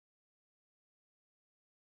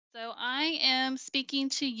So I am speaking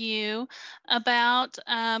to you about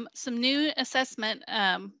some new assessment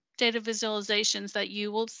data visualizations that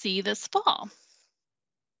you will see this fall.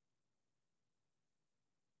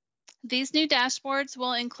 These new dashboards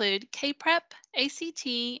will include KPrep,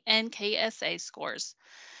 ACT, and KSA scores.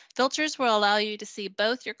 Filters will allow you to see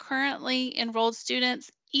both your currently enrolled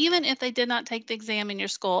students, even if they did not take the exam in your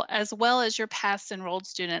school, as well as your past enrolled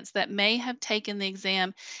students that may have taken the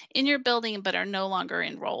exam in your building but are no longer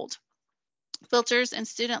enrolled. Filters and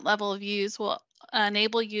student level views will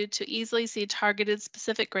enable you to easily see targeted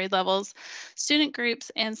specific grade levels, student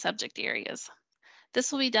groups, and subject areas.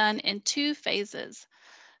 This will be done in two phases.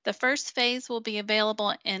 The first phase will be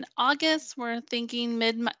available in August. We're thinking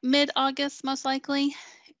mid-August most likely,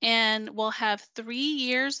 and we'll have 3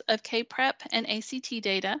 years of K-Prep and ACT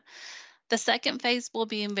data. The second phase will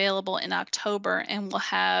be available in October and will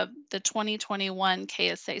have the 2021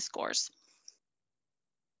 KSA scores.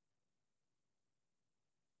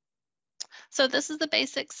 So this is the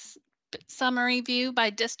basics summary view by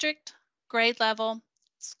district, grade level,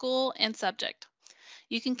 school, and subject.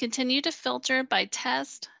 You can continue to filter by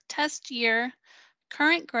test, test year,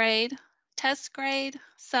 current grade, test grade,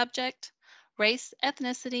 subject, race,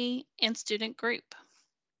 ethnicity, and student group.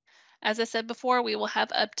 As I said before, we will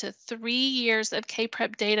have up to 3 years of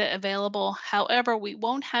K-Prep data available. However, we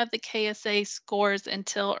won't have the KSA scores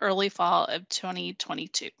until early fall of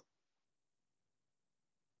 2022.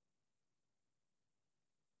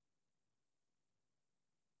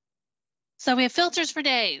 So we have filters for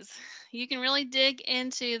days. You can really dig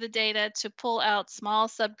into the data to pull out small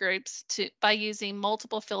subgroups by using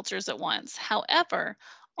multiple filters at once. However,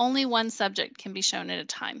 only one subject can be shown at a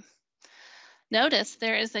time. Notice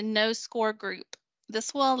there is a no score group.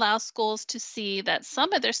 This will allow schools to see that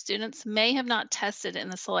some of their students may have not tested in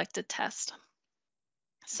the selected test.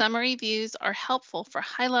 Summary views are helpful for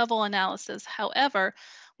high-level analysis. However,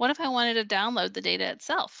 what if I wanted to download the data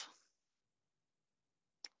itself?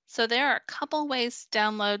 So there are a couple ways to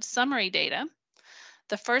download summary data.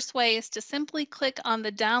 The first way is to simply click on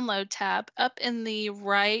the download tab up in the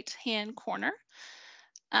right-hand corner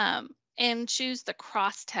and choose the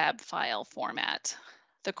crosstab file format.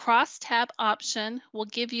 The crosstab option will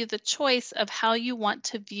give you the choice of how you want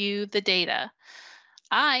to view the data.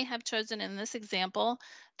 I have chosen in this example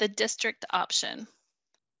the district option.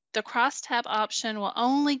 The crosstab option will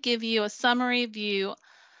only give you a summary view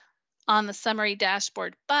on the summary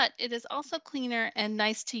dashboard, but it is also cleaner and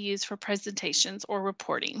nice to use for presentations or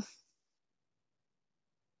reporting.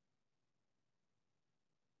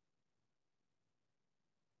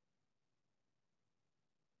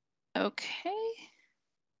 Okay.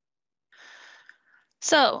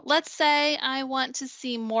 So let's say I want to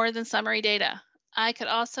see more than summary data. I could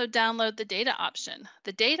also download the data option.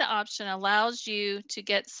 The data option allows you to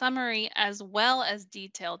get summary as well as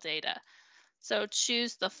detailed data. So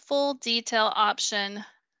choose the full detail option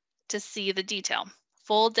to see the detail.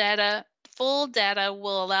 Full data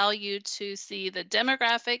will allow you to see the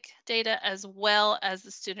demographic data as well as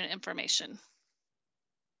the student information.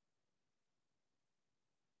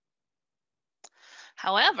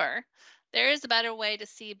 However, there is a better way to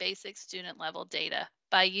see basic student level data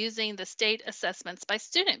by using the state assessments by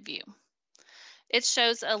student view. It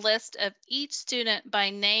shows a list of each student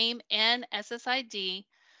by name and SSID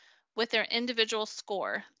with their individual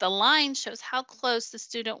score. The line shows how close the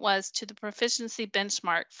student was to the proficiency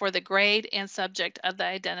benchmark for the grade and subject of the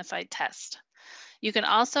identified test. You can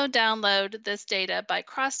also download this data by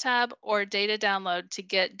crosstab or data download to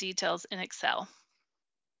get details in Excel.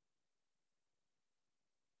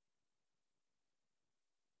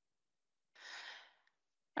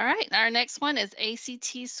 All right, our next one is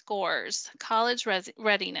ACT scores, college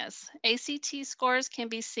readiness. ACT scores can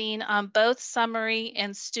be seen on both summary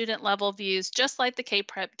and student level views, just like the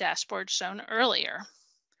K-Prep dashboard shown earlier.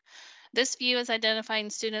 This view is identifying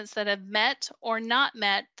students that have met or not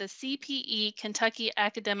met the CPE Kentucky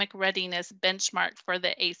Academic Readiness benchmark for the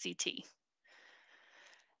ACT.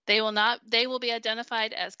 They will be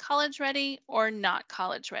identified as college ready or not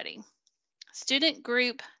college ready. Student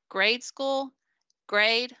group, grade, school,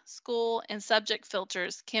 and subject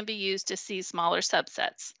filters can be used to see smaller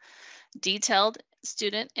subsets. Detailed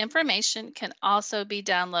student information can also be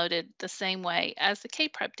downloaded the same way as the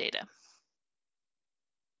K-Prep data.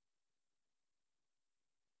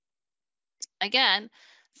 Again,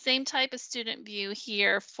 same type of student view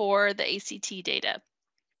here for the ACT data.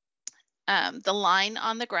 The line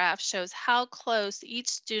on the graph shows how close each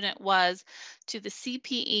student was to the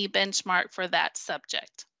CPE benchmark for that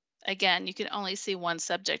subject. Again, you can only see one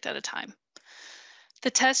subject at a time.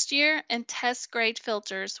 The test year and test grade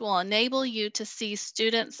filters will enable you to see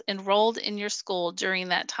students enrolled in your school during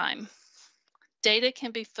that time. Data can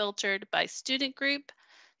be filtered by student group,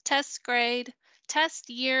 test grade, test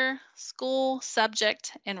year, school,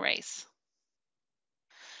 subject, and race.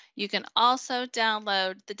 You can also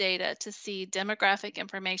download the data to see demographic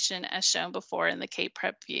information as shown before in the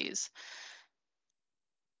K-Prep views.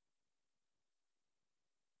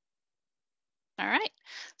 All right.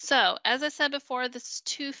 So, as I said before, this is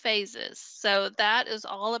two phases. So, that is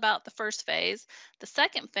all about the first phase. The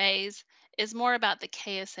second phase is more about the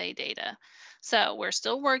KSA data. So, we're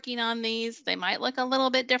still working on these. They might look a little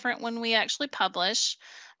bit different when we actually publish.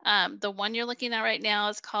 The one you're looking at right now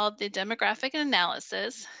is called the demographic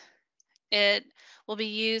analysis. It will be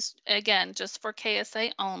used again just for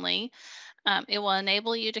KSA only. It will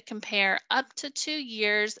enable you to compare up to 2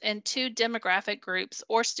 years and two demographic groups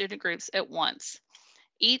or student groups at once.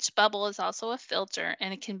 Each bubble is also a filter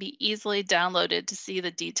and it can be easily downloaded to see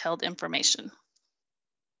the detailed information.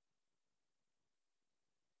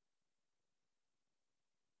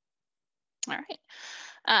 All right.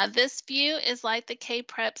 This view is like the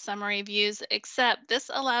K-Prep summary views, except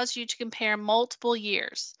this allows you to compare multiple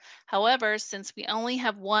years. However, since we only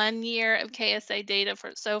have 1 year of KSA data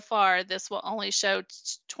for so far, this will only show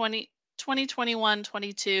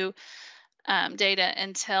 2021-22 data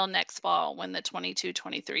until next fall when the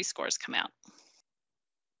 22-23 scores come out.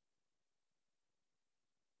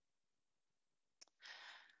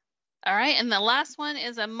 All right, and the last one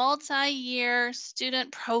is a multi-year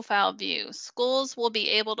student profile view. Schools will be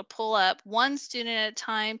able to pull up one student at a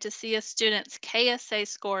time to see a student's KSA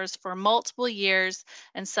scores for multiple years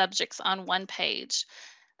and subjects on one page.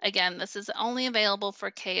 Again, this is only available for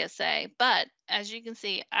KSA, but as you can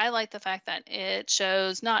see, I like the fact that it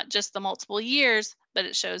shows not just the multiple years, but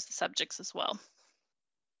it shows the subjects as well.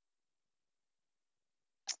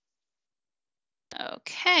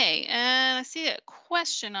 Okay, and I see a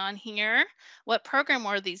question on here. What program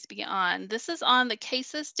will these be on? This is on the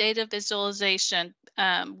KSIS data visualization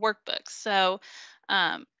workbook. So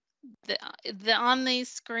um, on the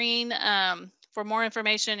screen for more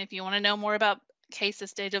information, if you want to know more about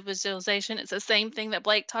KSIS data visualization, it's the same thing that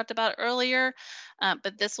Blake talked about earlier,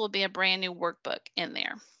 but this will be a brand new workbook in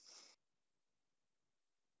there.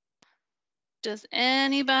 Does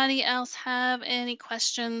anybody else have any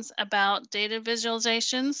questions about data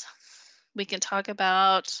visualizations? We can talk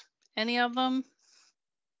about any of them.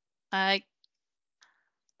 I,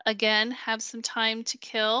 again, have some time to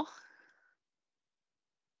kill.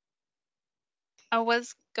 Go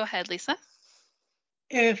ahead, Lisa.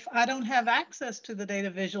 If I don't have access to the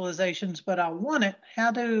data visualizations, but I want it,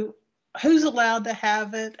 who's allowed to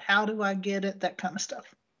have it? How do I get it? That kind of stuff.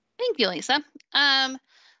 Thank you, Lisa.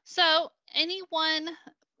 So anyone,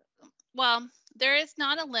 well, there is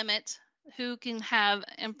not a limit who can have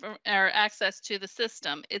access to the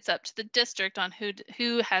system. It's up to the district on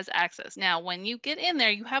who has access. Now, when you get in there,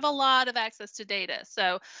 you have a lot of access to data.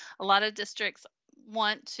 So a lot of districts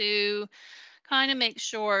want to kind of make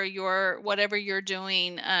sure whatever you're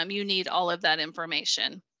doing, you need all of that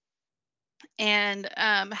information. And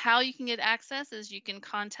how you can get access is you can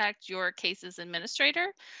contact your KSIS administrator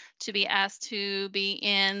to be asked to be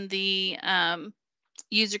in the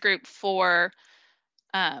user group for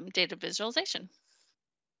data visualization.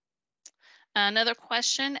 Another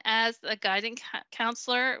question, as a guidance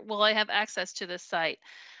counselor, will I have access to this site?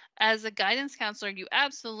 As a guidance counselor, you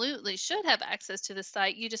absolutely should have access to the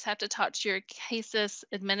site. You just have to talk to your KSIS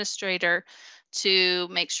administrator to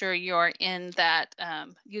make sure you're in that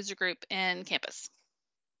user group in campus.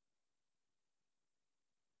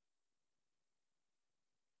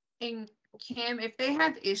 And Kim, if they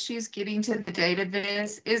have issues getting to the data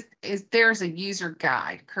viz, is there's a user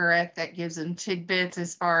guide, correct? That gives them tidbits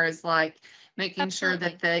as far as like making Absolutely. sure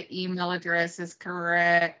that the email address is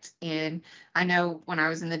correct. And I know when I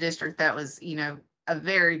was in the district, that was, a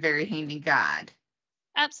very, very handy guide.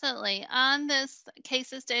 Absolutely. On this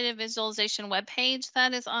KSIS data visualization webpage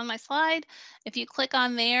that is on my slide, if you click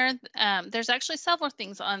on there, there's actually several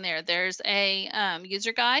things on there. There's a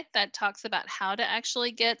user guide that talks about how to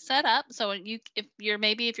actually get set up. So if your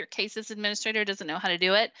KSIS administrator doesn't know how to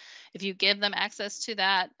do it, if you give them access to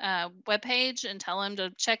that webpage and tell them to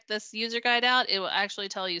check this user guide out, it will actually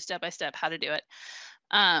tell you step by step how to do it.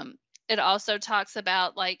 It also talks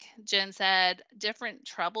about, like Jen said, different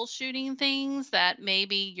troubleshooting things that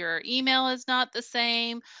maybe your email is not the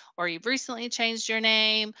same, or you've recently changed your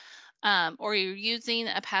name, or you're using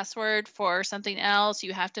a password for something else.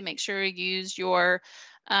 You have to make sure you use your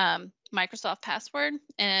Microsoft password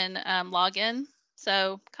and log in.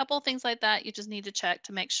 So a couple of things like that you just need to check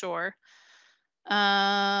to make sure.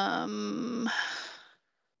 I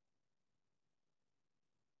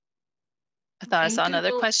thought I And saw another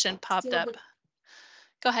Google question popped still up.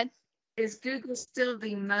 Go ahead. Is Google still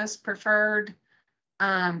the most preferred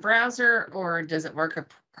browser, or does it work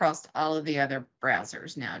across all of the other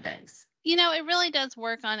browsers nowadays? You know, it really does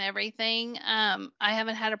work on everything. I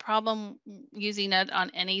haven't had a problem using it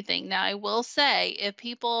on anything. Now, I will say, if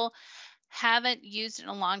people haven't used it in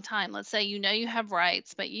a long time, let's say you know you have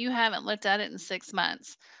rights, but you haven't looked at it in 6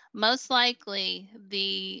 months, most likely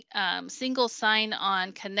the single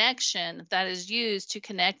sign-on connection that is used to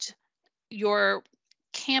connect your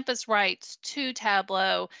campus rights to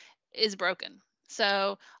Tableau is broken.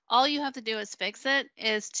 So all you have to do is fix it,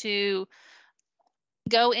 is to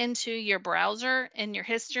go into your browser and your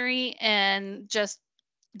history and just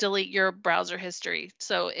delete your browser history.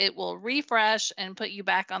 So it will refresh and put you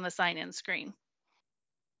back on the sign-in screen.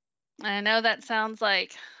 I know that sounds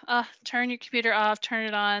like, turn your computer off, turn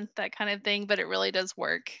it on, that kind of thing, but it really does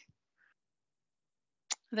work.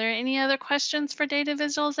 Are there any other questions for data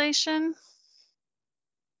visualization?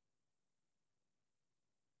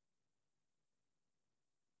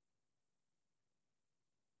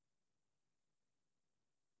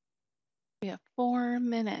 We have 4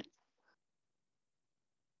 minutes.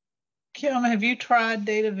 Kim, have you tried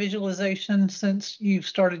data visualization since you've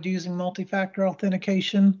started using multi-factor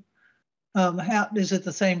authentication? How is it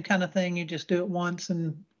the same kind of thing? You just do it once,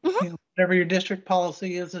 and Mhm. you know, whatever your district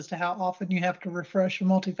policy is as to how often you have to refresh your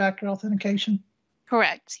multi-factor authentication?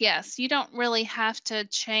 Correct. Yes. You don't really have to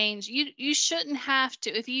change. You shouldn't have to,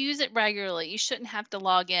 if you use it regularly, you shouldn't have to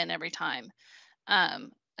log in every time.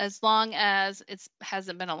 As long as it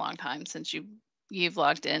hasn't been a long time since you've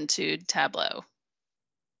logged into Tableau.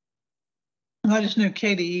 I just knew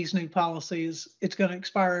KDE's new policy is it's going to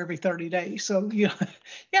expire every 30 days. So you have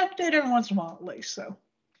to do it every once in a while at least. So.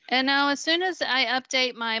 And now as soon as I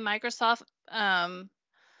update my Microsoft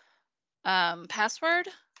password,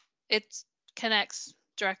 it connects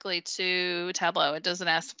directly to Tableau. It doesn't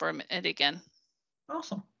ask for it again.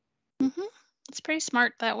 Awesome. It's pretty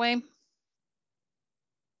smart that way.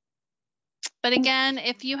 But again,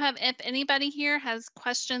 if anybody here has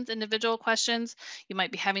questions, individual questions, you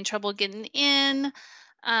might be having trouble getting in,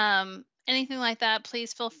 anything like that,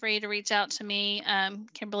 please feel free to reach out to me,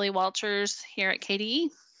 Kimberly Walters here at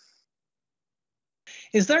KDE.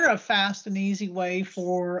 Is there a fast and easy way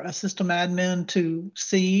for a system admin to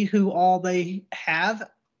see who all they have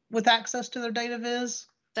with access to their data viz?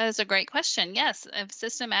 That is a great question. Yes, if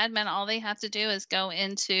system admin, all they have to do is go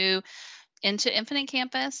into Infinite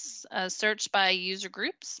Campus, search by user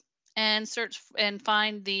groups, and search and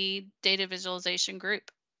find the data visualization group.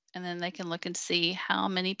 And then they can look and see how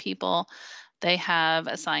many people they have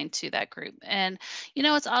assigned to that group. And,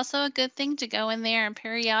 it's also a good thing to go in there and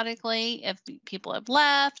periodically, if people have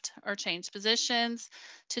left or changed positions,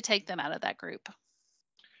 to take them out of that group.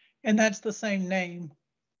 And that's the same name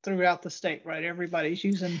throughout the state, right? Everybody's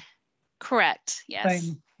using. Correct. Yes.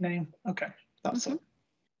 Same name. Okay. Thought so.